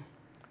 church.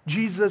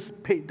 Jesus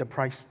paid the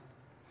price.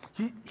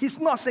 He's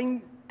not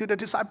saying to the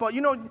disciple,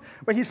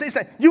 when he says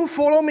that, you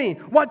follow me,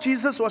 what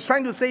Jesus was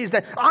trying to say is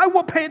that, I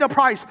will pay the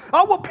price.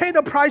 I will pay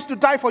the price to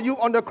die for you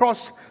on the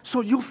cross,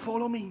 so you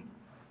follow me.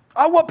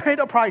 I will pay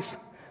the price,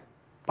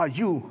 but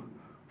you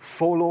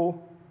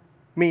follow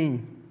me.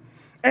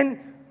 And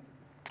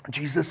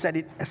Jesus said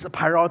it as a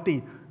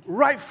priority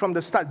right from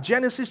the start.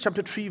 Genesis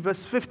chapter 3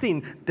 verse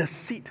 15, the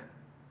seed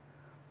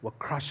will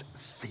crush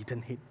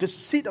Satan's head. The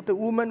seed of the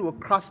woman will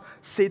crush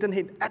Satan's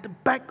head. At the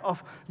back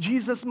of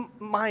Jesus'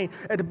 mind,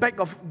 at the back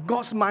of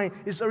God's mind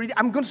is already,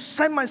 I'm going to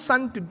send my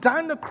son to die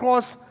on the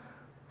cross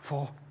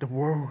for the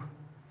world.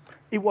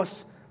 It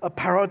was a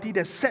priority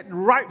that set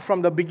right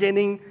from the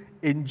beginning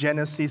in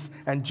Genesis,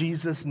 and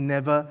Jesus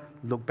never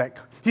looked back.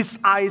 His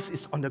eyes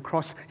is on the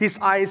cross. His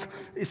eyes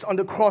is on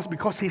the cross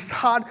because his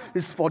heart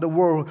is for the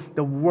world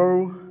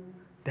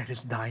that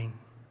is dying.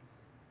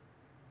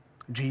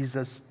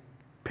 Jesus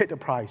paid the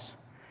price.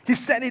 He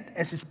set it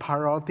as his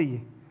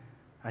priority,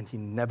 and he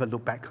never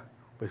looked back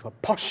with a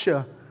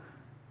posture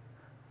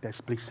that's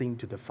pleasing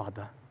to the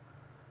Father.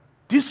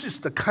 This is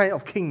the kind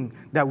of king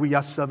that we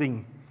are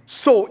serving.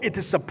 So it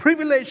is a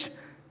privilege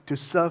to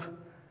serve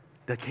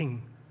the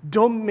king.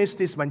 Don't miss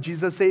this when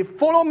Jesus says,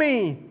 follow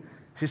me.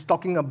 He's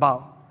talking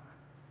about,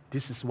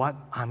 this is what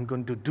I'm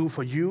going to do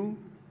for you.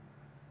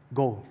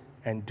 Go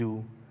and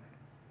do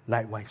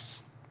likewise.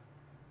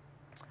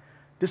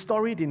 The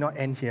story did not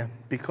end here,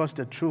 because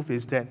the truth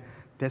is that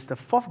there's the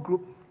fourth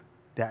group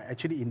that are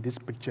actually in this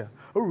picture.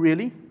 Oh,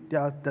 really?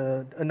 There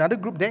are another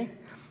group there?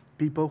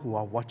 People who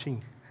are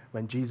watching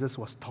when Jesus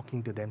was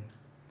talking to them.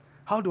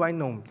 How do I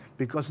know?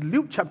 Because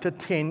Luke chapter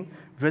 10,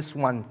 verse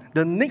 1,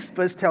 the next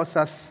verse tells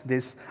us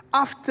this.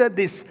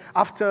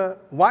 After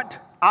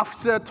what?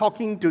 After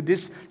talking to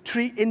these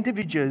three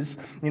individuals,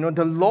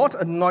 the Lord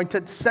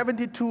anointed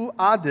 72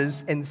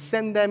 others and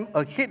sent them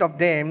ahead of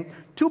them,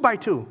 2 by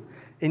 2,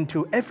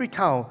 into every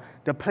town,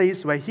 the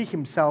place where he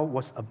himself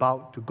was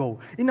about to go.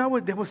 In other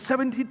words, there were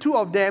 72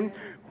 of them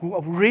who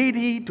were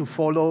ready to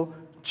follow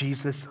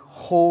Jesus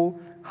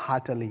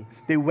wholeheartedly.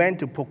 They went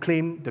to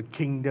proclaim the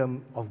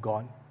kingdom of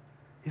God.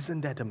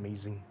 Isn't that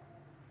amazing?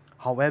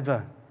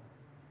 However,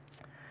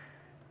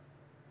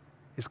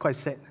 it's quite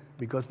sad,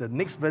 because the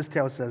next verse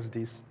tells us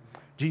this.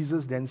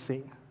 Jesus then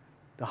said,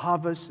 the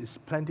harvest is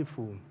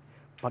plentiful,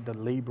 but the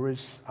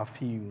laborers are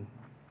few.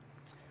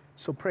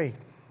 So pray,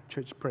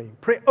 church, pray.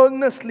 Pray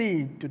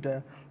earnestly to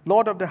the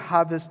Lord of the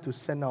harvest to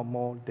send out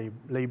more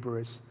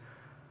laborers.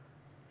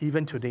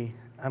 Even today,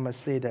 I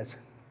must say that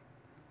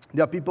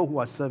there are people who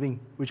are serving,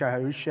 which I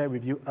already shared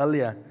with you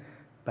earlier,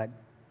 but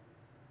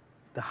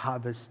the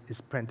harvest is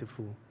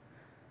plentiful.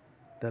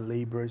 The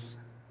laborers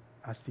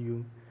are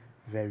still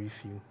very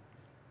few.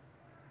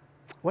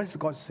 What is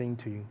God saying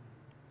to you?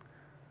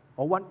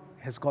 Or what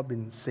has God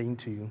been saying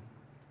to you?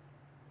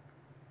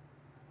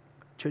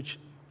 Church,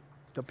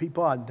 the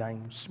people are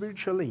dying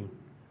spiritually.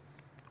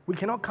 We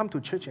cannot come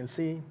to church and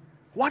say,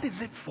 what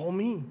is it for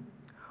me?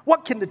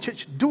 What can the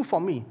church do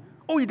for me?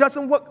 Oh, it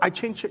doesn't work, I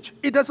change church.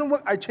 It doesn't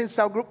work, I change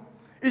cell group.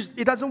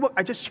 It doesn't work,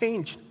 I just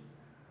changed.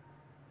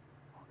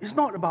 It's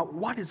not about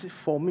what is it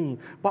for me,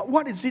 but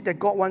what is it that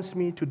God wants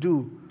me to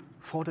do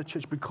for the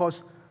church,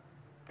 because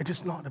it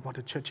is not about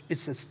the church,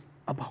 it's just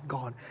about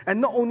God. And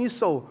not only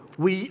so,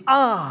 we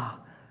are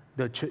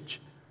the church.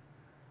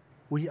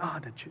 We are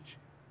the church.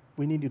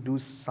 We need to do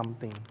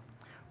something.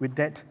 With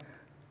that,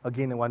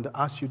 again, I want to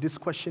ask you these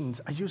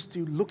questions. Are you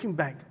still looking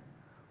back,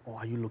 or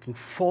are you looking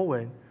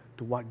forward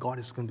to what God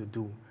is going to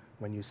do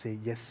when you say,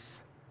 yes,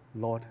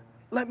 Lord,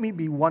 let me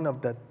be one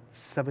of the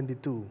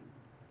 72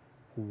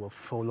 who will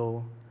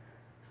follow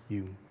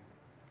you?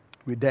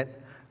 With that,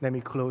 let me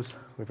close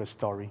with a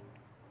story.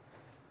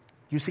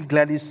 You see,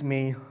 Gladys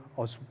May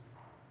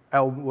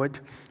Aylward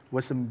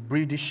was a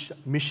British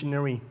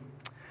missionary.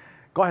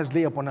 God has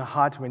laid upon her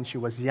heart when she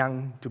was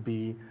young to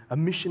be a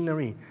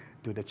missionary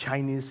to the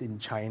Chinese in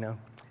China.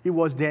 It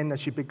was then that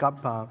she picked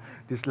up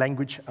this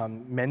language,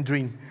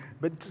 Mandarin.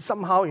 But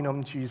somehow,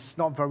 she's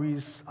not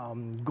very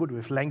good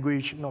with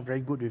language, not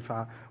very good with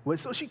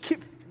words. So she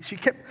kept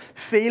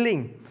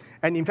failing.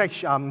 And in fact,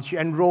 she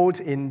enrolled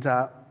in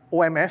the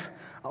OMF,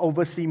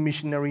 Overseas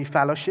Missionary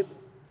Fellowship,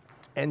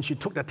 and she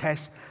took the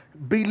test,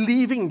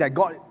 believing that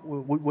God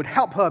would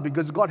help her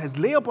because God has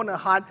laid upon her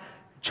heart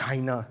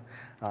China.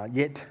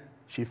 Yet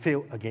she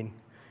failed again.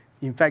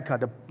 In fact,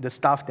 the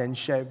staff then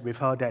shared with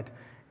her that,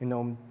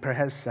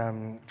 perhaps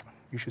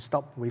you should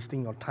stop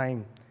wasting your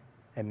time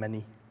and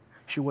money.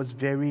 She was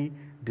very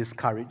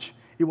discouraged.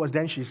 It was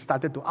then she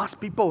started to ask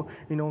people,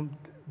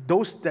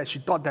 those that she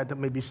thought that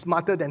may be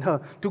smarter than her,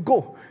 to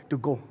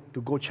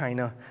go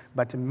China.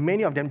 But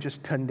many of them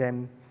just turned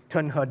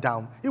her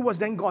down. It was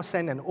then God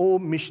sent an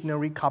old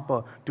missionary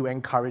couple to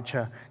encourage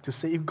her, to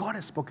say, if God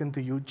has spoken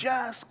to you,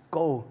 just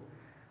go.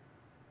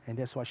 And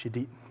that's what she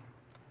did.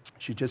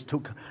 She just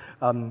took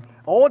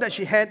all that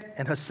she had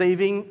and her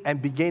saving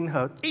and began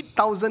her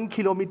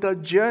 8,000-kilometer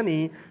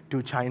journey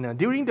to China.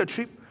 During the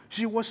trip,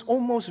 she was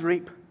almost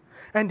raped.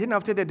 And then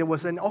after that, there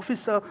was an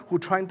officer who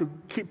tried to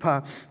keep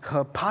her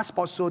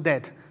passport so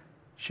that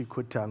she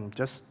could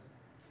just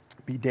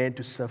be there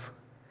to serve.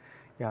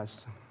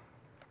 Yes.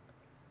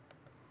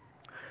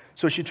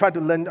 So she tried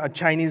to learn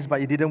Chinese, but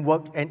it didn't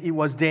work. And it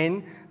was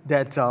then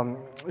that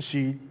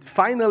she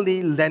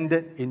finally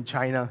landed in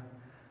China,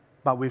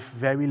 but with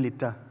very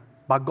little.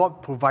 But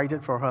God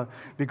provided for her,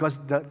 because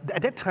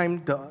at that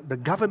time, the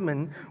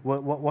government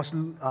was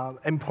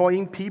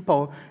employing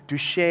people to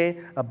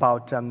share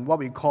about what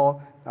we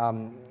call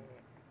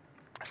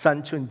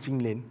San Chun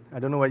Jinglin. I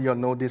don't know whether you all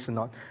know this or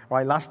not.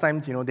 Right? Last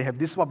time, they have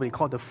this what we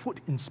call the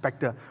food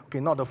inspector. Okay,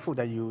 not the food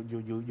that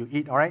you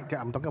eat. All right,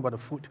 I'm talking about the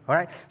food. All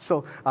right.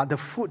 So the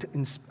food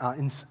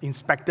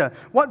inspector.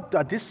 What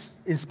this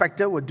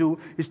inspector would do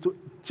is to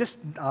just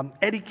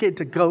educate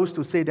the girls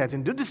to say that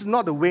this is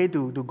not the way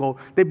to go.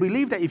 They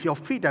believe that if your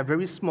feet are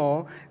very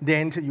small,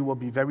 then you will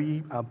be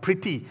very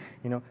pretty,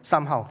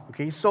 somehow.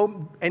 Okay.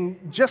 So and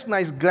just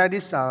nice,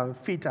 Gladys'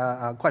 feet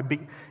are quite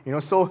big.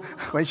 So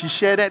when she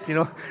shared that,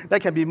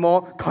 that can be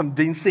more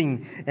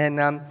convincing.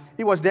 And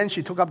it was then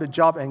she took up the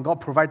job and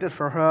God provided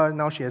for her.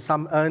 Now she has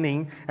some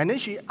earning. And then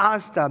she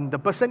asked the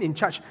person in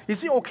charge,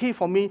 is it okay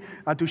for me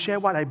to share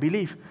what I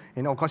believe?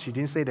 Of course, she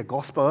didn't say the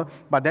gospel.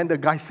 But then the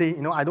guy say,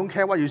 I don't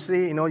care what you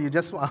say. You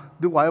just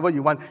do whatever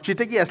you want. She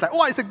take it as like,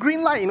 it's a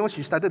green light.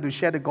 She started to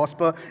share the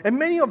gospel. And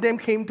many of them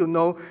came to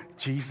know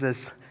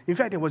Jesus. In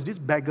fact, there was this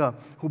beggar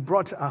who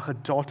brought her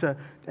daughter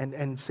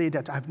and said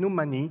that I have no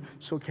money,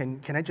 so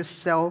can I just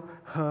sell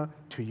her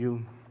to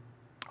you?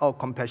 Oh,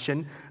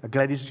 compassion.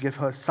 Gladys gave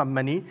her some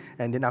money,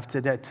 and then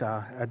after that,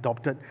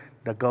 adopted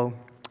the girl.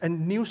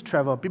 And news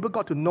travel. People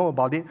got to know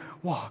about it.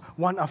 Wow,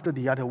 one after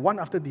the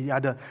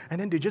other. And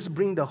then they just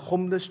bring the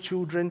homeless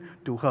children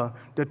to her.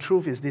 The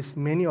truth is this,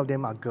 many of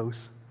them are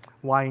girls.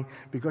 Why?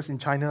 Because in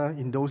China,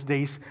 in those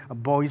days,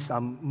 boys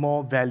are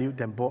more valued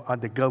than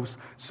the girls.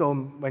 So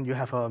when you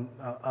have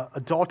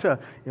a daughter,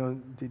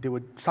 they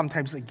would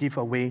sometimes give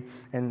away,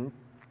 and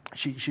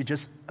she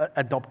just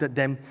adopted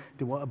them.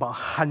 There were about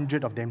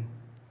 100 of them.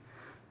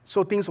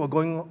 So things were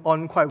going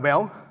on quite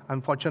well.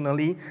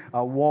 Unfortunately,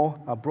 a war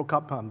broke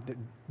up.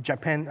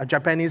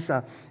 Japanese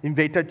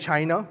invaded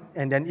China,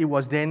 and then it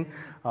was then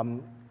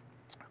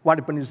what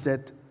happened is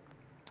that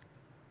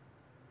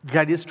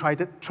Gladys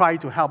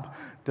tried to help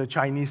the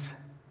Chinese.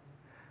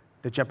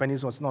 The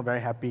Japanese was not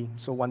very happy,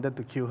 so wanted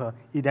to kill her.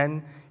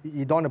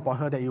 It dawned upon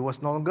her that it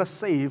was no longer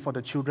safe for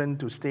the children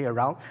to stay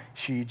around.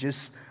 She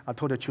just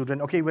told the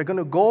children, okay, we're going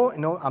to go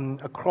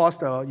across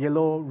the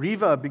Yellow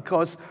River,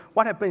 because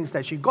what happened is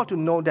that she got to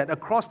know that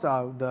across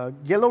the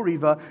Yellow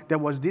River, there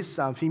was this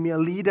female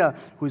leader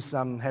who's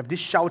have this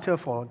shelter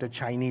for the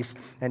Chinese.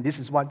 And this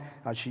is what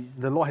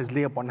the Lord has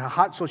laid upon her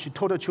heart. So she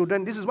told the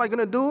children, this is what you're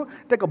going to do.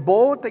 Take a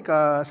bowl, take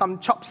some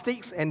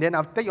chopsticks, and then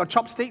take your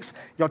chopsticks,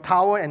 your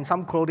towel, and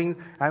some clothing,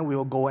 and we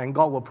will go, and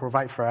God will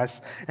provide for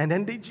us. And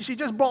then she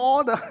just brought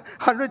all the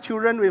 100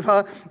 children with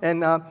her,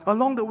 and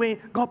along the way,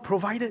 God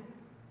provided.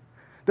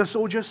 The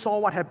soldiers saw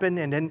what happened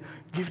and then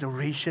give the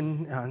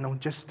ration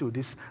just to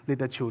these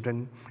little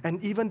children.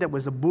 And even there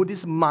was a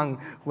Buddhist monk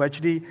who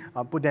actually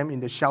put them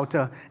in the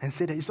shelter and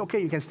said that it's okay,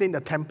 you can stay in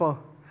the temple.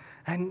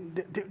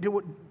 And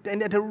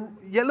and at the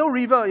Yellow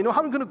River,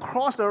 how are we going to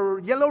cross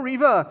the Yellow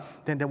River?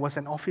 Then there was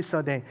an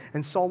officer there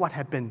and saw what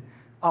happened.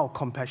 Out of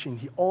compassion,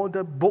 he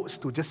ordered boats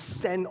to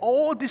just send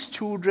all these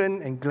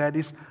children and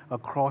Gladys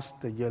across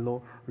the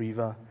Yellow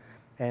River.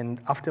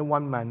 And after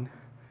 1 month,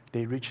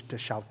 they reached the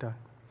shelter.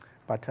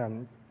 But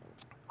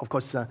of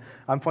course,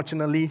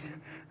 unfortunately,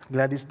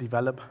 Gladys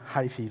developed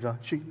high fever.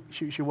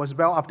 She was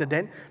well after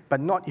that, but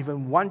not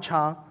even one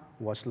child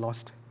was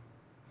lost.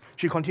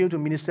 She continued to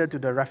minister to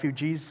the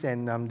refugees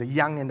and the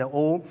young and the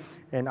old.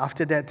 And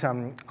after that,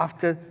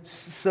 after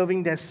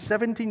serving there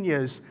 17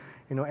 years,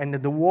 and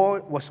the war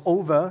was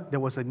over,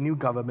 there was a new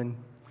government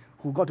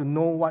who got to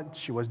know what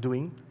she was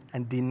doing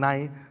and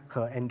denied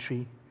her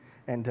entry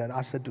and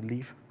asked her to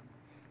leave.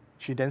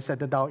 She then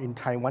settled down in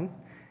Taiwan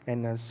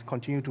and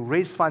continued to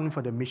raise funds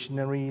for the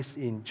missionaries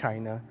in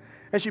China.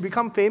 And she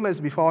became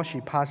famous before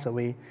she passed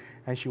away,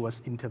 and she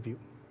was interviewed.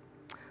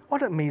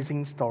 What an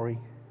amazing story.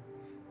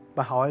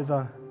 But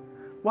however,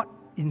 what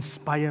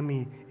inspired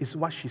me is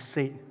what she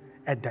said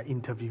at that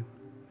interview.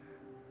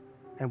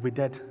 And with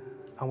that,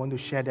 I want to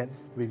share that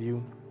with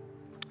you.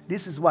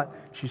 This is what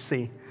she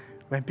said.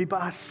 When people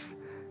ask,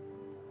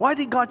 why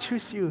did God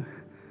choose you?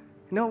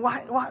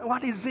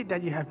 What is it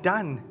that you have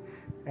done?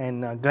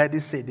 And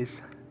Gladys said this.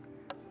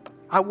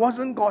 I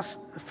wasn't God's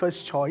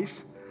first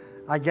choice.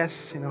 I guess,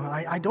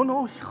 I don't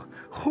know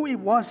who it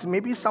was.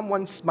 Maybe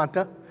someone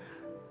smarter,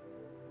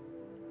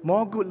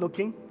 more good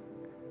looking,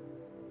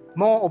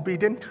 more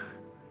obedient,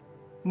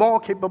 more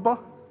capable,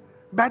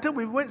 better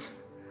with words,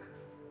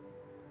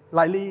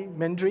 likely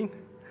Mandarin.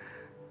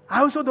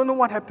 I also don't know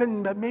what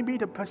happened, but maybe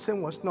the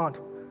person was not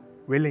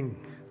willing.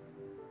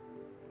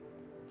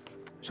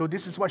 So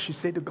this is what she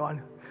said to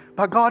God.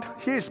 But God,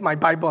 here's my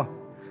Bible.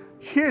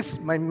 Here's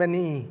my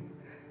money.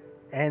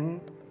 And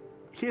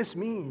here's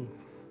me.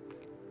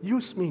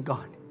 Use me,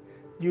 God.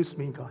 Use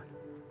me, God.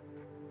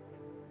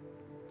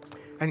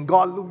 And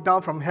God looked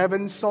down from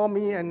heaven, saw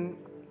me, and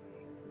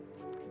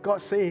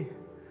God said,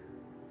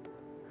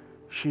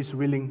 she's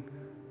willing.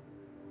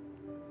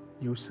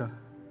 Use her.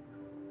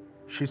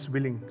 She's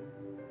willing.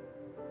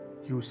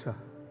 Use her.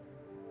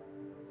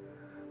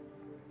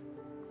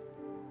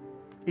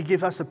 He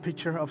gave us a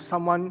picture of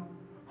someone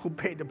who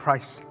paid the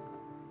price.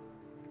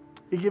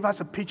 He gave us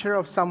a picture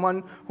of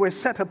someone who has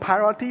set her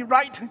priority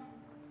right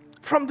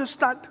from the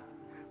start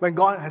when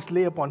God has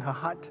laid upon her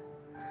heart.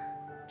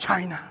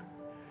 China.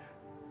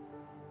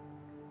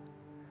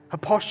 Her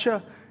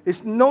posture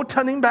is no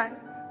turning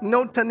back,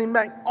 no turning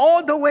back,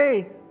 all the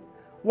way.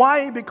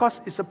 Why?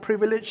 Because it's a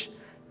privilege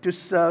to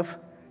serve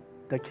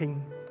the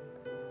King.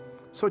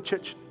 So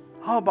church,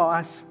 how about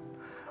us?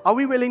 Are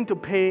we willing to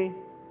pay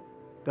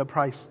the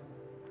price?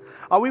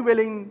 Are we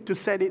willing to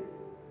set it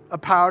a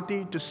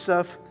priority to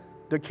serve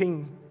the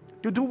King?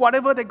 To do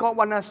whatever that God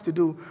wants us to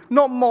do.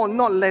 Not more,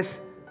 not less,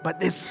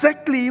 but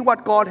exactly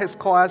what God has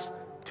called us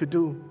to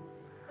do.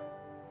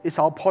 Is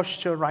our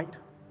posture right?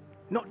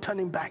 Not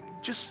turning back.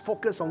 Just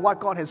focus on what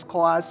God has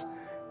called us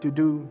to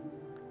do.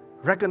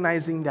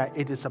 Recognizing that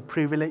it is a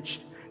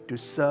privilege to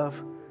serve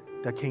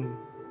the King.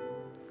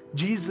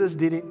 Jesus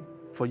did it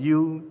for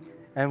you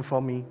and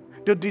for me.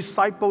 The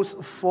disciples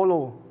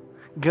follow.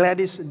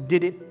 Gladys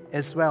did it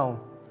as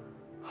well.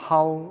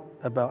 How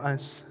about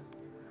us?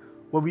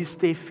 Will we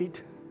stay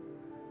fit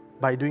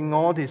by doing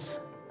all this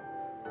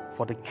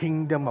for the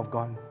kingdom of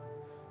God?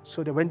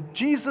 So that when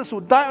Jesus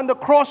will die on the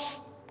cross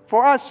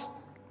for us,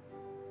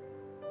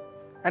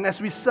 and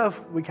as we serve,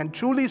 we can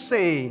truly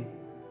say,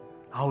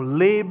 our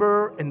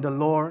labor in the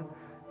Lord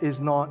is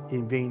not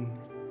in vain.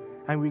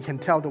 And we can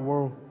tell the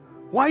world,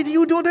 why do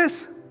you do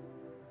this?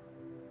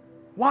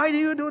 Why do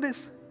you do this?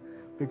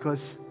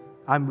 Because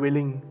I'm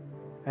willing.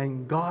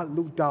 And God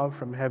looked down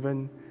from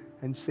heaven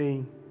and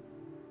saying,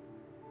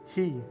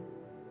 she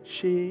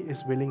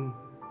is willing.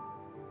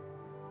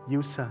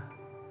 Use her.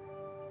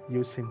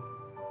 Use him.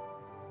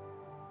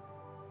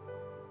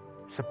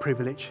 It's a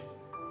privilege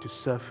to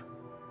serve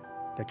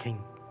the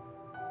King.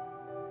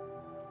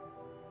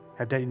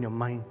 Have that in your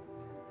mind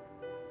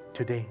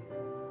today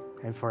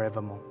and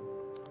forevermore.